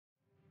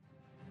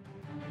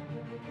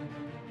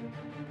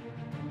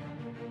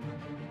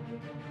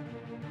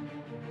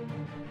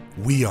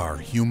We are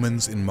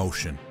humans in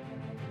motion.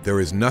 There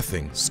is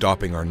nothing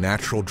stopping our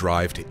natural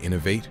drive to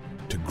innovate,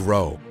 to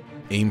grow,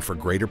 aim for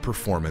greater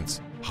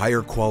performance,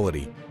 higher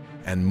quality,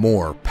 and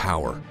more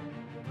power.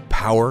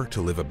 Power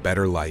to live a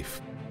better life.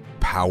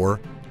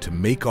 Power to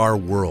make our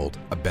world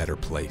a better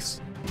place.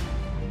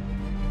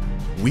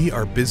 We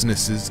are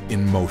businesses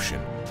in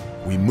motion.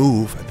 We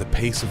move at the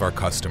pace of our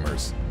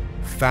customers,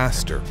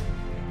 faster,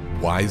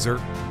 wiser,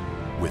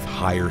 with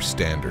higher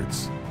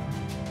standards.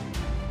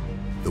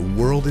 The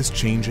world is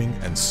changing,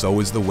 and so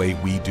is the way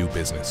we do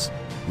business.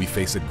 We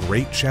face a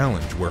great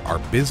challenge where our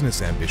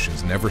business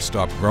ambitions never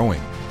stop growing,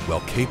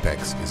 while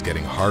CAPEX is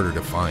getting harder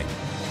to find.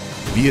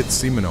 We at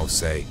Simoneau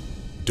say,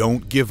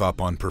 don't give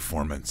up on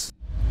performance.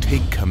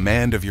 Take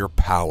command of your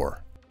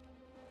power.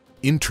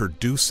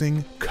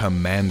 Introducing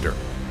Commander,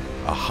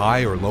 a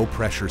high or low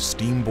pressure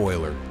steam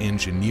boiler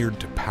engineered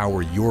to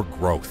power your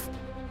growth.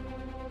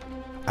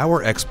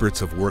 Our experts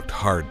have worked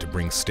hard to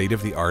bring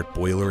state-of-the-art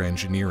boiler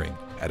engineering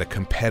at a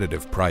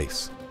competitive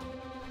price.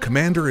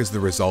 Commander is the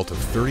result of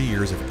 30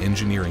 years of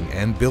engineering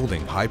and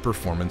building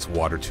high-performance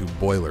water tube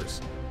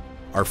boilers.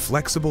 Our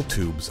flexible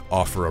tubes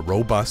offer a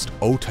robust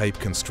O-type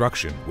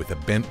construction with a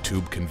bent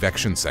tube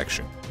convection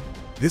section.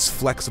 This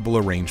flexible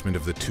arrangement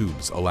of the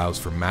tubes allows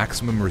for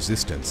maximum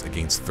resistance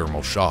against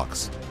thermal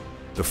shocks.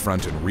 The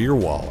front and rear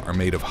wall are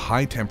made of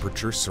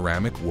high-temperature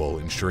ceramic wool,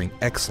 ensuring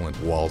excellent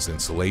walls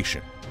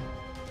insulation.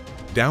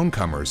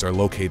 Downcomers are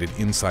located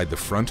inside the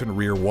front and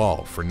rear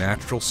wall for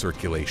natural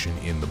circulation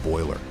in the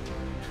boiler.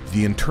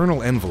 The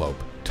internal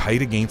envelope,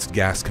 tight against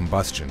gas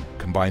combustion,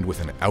 combined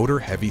with an outer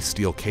heavy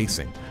steel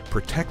casing,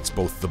 protects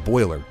both the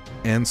boiler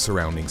and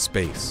surrounding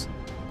space.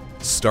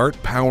 Start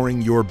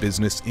powering your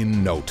business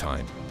in no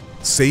time.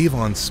 Save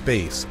on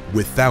space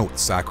without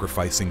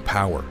sacrificing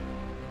power.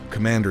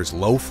 Commander's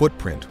low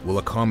footprint will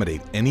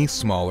accommodate any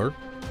smaller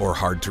or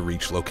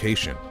hard-to-reach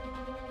location.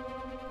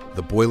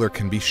 The boiler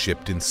can be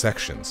shipped in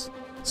sections.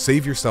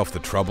 Save yourself the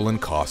trouble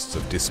and costs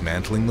of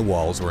dismantling the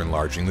walls or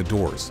enlarging the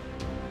doors.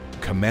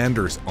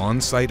 Commander's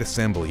on-site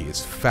assembly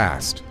is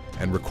fast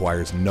and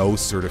requires no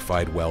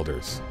certified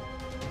welders.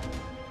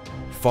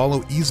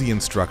 Follow easy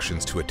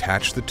instructions to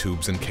attach the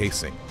tubes and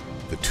casing.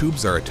 The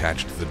tubes are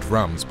attached to the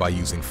drums by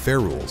using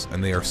ferrules,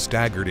 and they are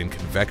staggered in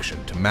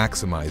convection to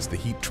maximize the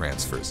heat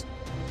transfers.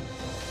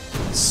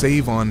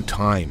 Save on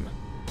time.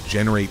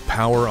 Generate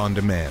power on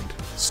demand.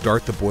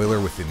 Start the boiler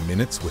within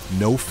minutes with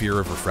no fear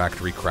of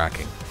refractory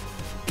cracking.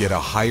 Get a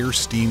higher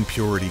steam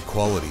purity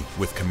quality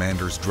with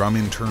Commander's drum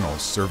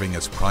internals serving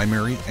as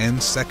primary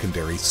and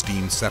secondary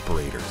steam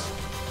separators.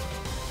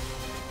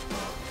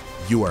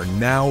 You are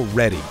now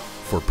ready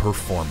for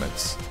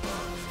performance.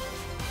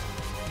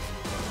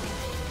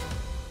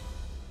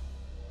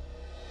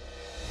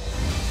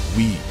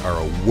 We are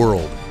a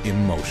world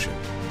in motion.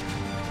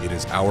 It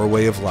is our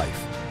way of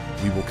life.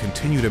 We will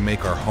continue to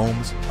make our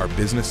homes, our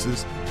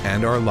businesses,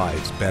 and our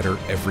lives better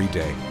every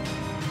day.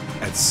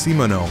 At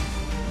Simoneau,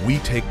 we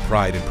take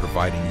pride in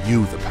providing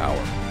you the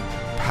power.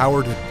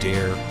 Power to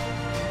dare,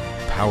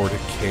 power to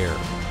care,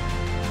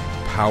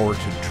 power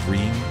to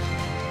dream,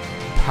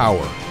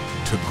 power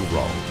to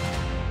grow.